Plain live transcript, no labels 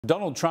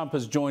Donald Trump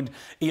has joined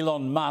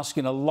Elon Musk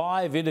in a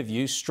live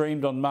interview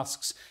streamed on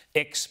Musk's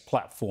X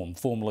platform,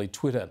 formerly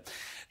Twitter.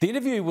 The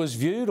interview was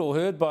viewed or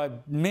heard by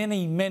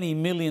many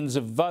millions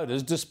of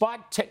voters,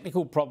 despite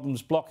technical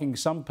problems blocking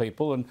some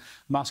people and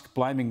Musk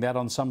blaming that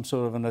on some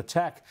sort of an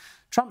attack.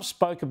 Trump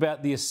spoke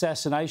about the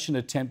assassination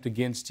attempt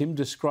against him,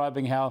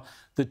 describing how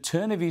the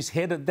turn of his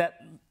head at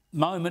that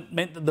moment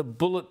meant that the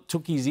bullet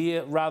took his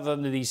ear rather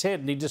than his head,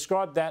 and he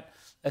described that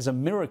as a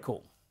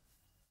miracle.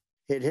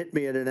 It hit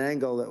me at an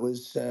angle that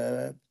was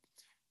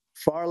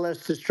far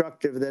less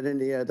destructive than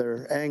any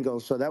other angle.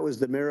 So that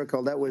was the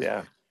miracle. That was,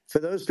 for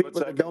those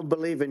people that don't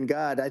believe in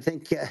God, I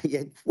think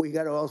we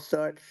got to all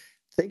start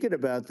thinking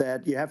about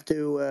that. You have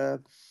to,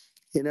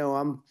 you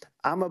know,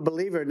 I'm a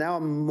believer. Now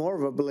I'm more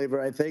of a believer,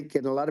 I think.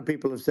 And a lot of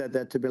people have said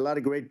that to me. A lot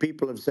of great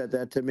people have said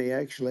that to me,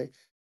 actually.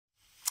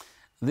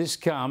 This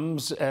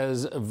comes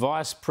as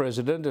Vice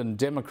President and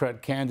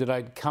Democrat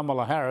candidate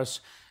Kamala Harris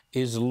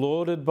is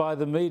lauded by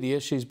the media.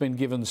 She's been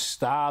given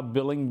star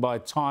billing by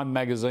Time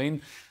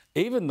magazine,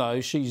 even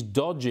though she's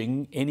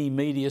dodging any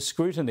media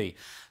scrutiny.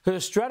 Her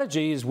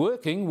strategy is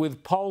working,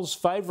 with polls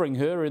favouring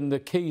her in the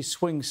key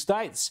swing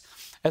states.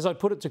 As I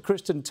put it to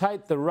Kristen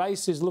Tate, the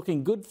race is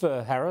looking good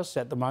for Harris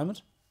at the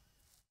moment.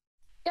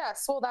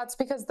 Yes, well, that's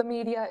because the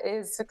media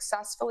is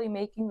successfully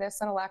making this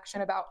an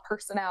election about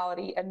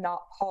personality and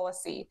not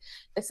policy.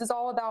 This is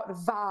all about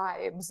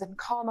vibes and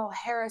Kamala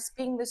Harris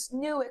being this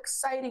new,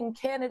 exciting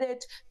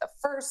candidate, the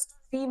first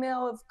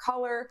female of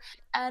color,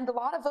 and a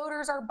lot of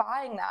voters are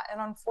buying that. And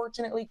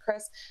unfortunately,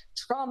 Chris,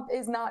 Trump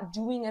is not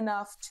doing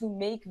enough to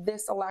make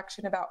this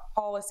election about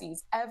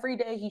policies. Every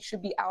day he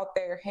should be out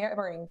there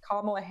hammering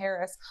Kamala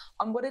Harris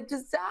on what a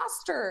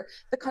disaster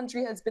the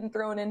country has been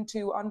thrown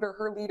into under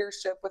her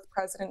leadership with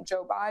President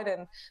Joe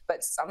Biden.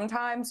 But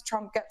sometimes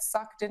Trump gets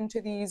sucked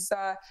into these,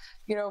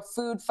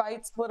 food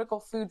fights, political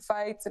food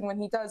fights. And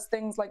when he does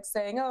things like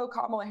saying, oh,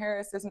 Kamala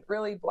Harris isn't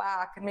really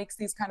black, and makes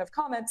these kind of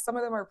comments, some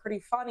of them are pretty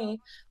funny,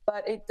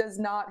 but it does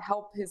not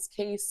help his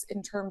case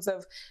in terms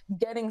of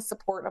getting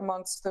support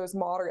amongst those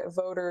moderate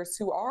voters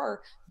who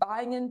are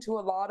buying into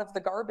a lot of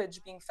the garbage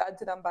being fed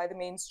to them by the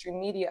mainstream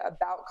media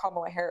about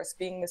Kamala Harris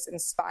being this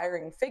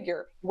inspiring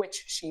figure,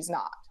 which she's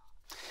not.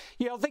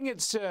 Yeah,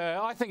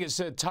 I think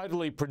it's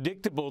totally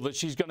predictable that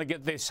she's going to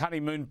get this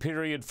honeymoon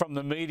period from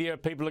the media.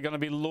 People are going to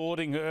be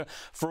lauding her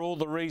for all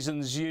the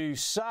reasons you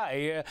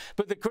say.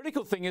 But the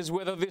critical thing is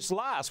whether this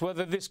lasts,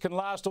 whether this can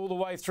last all the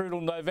way through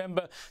till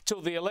November,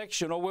 till the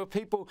election, or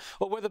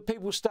whether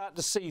people start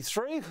to see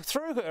through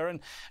her.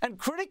 And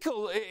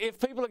critical, if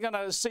people are going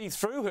to see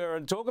through her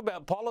and talk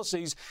about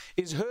policies,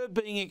 is her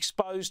being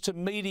exposed to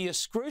media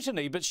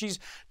scrutiny. But she's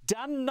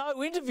done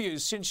no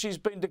interviews since she's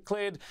been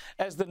declared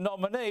as the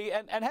nominee.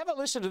 And have a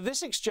listen to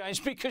this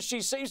exchange, because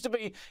she seems to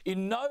be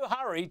in no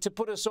hurry to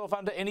put herself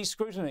under any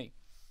scrutiny.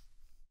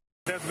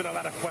 There's been a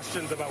lot of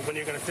questions about when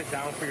you're going to sit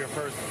down for your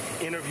first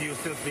interview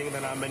since being the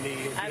nominee.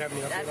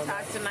 I've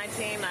talked to my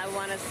team. I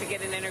want us to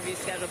get an interview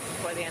scheduled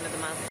before the end of the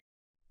month.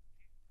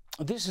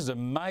 This is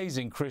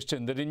amazing,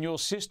 Christian, that in your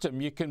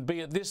system you can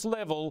be at this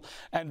level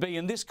and be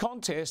in this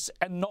contest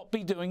and not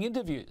be doing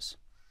interviews.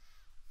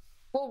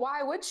 Well,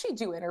 why would she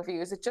do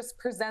interviews? It just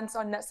presents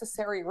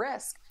unnecessary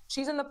risk.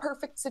 She's in the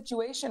perfect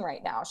situation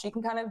right now. She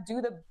can kind of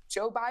do the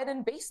Joe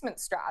Biden basement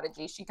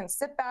strategy. She can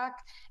sit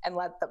back and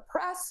let the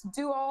press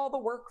do all the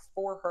work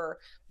for her.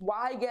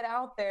 Why get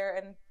out there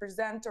and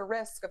present a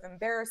risk of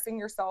embarrassing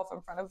yourself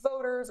in front of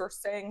voters or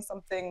saying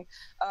something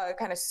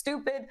kind of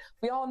stupid?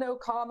 We all know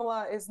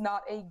Kamala is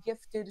not a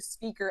gifted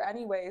speaker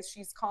anyways.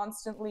 She's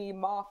constantly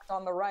mocked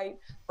on the right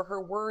for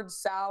her word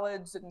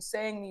salads and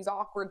saying these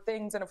awkward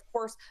things. And of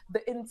course,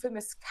 the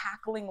infamous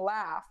cackling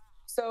laugh.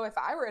 So if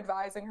I were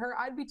advising her,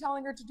 I'd be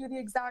telling her to do the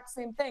exact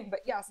same thing.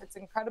 But yes, it's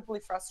incredibly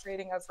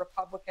frustrating as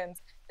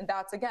Republicans. And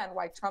that's, again,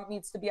 why Trump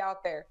needs to be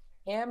out there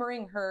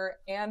hammering her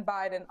and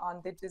Biden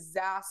on the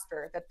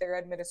disaster that their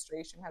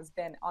administration has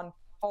been on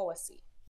policy.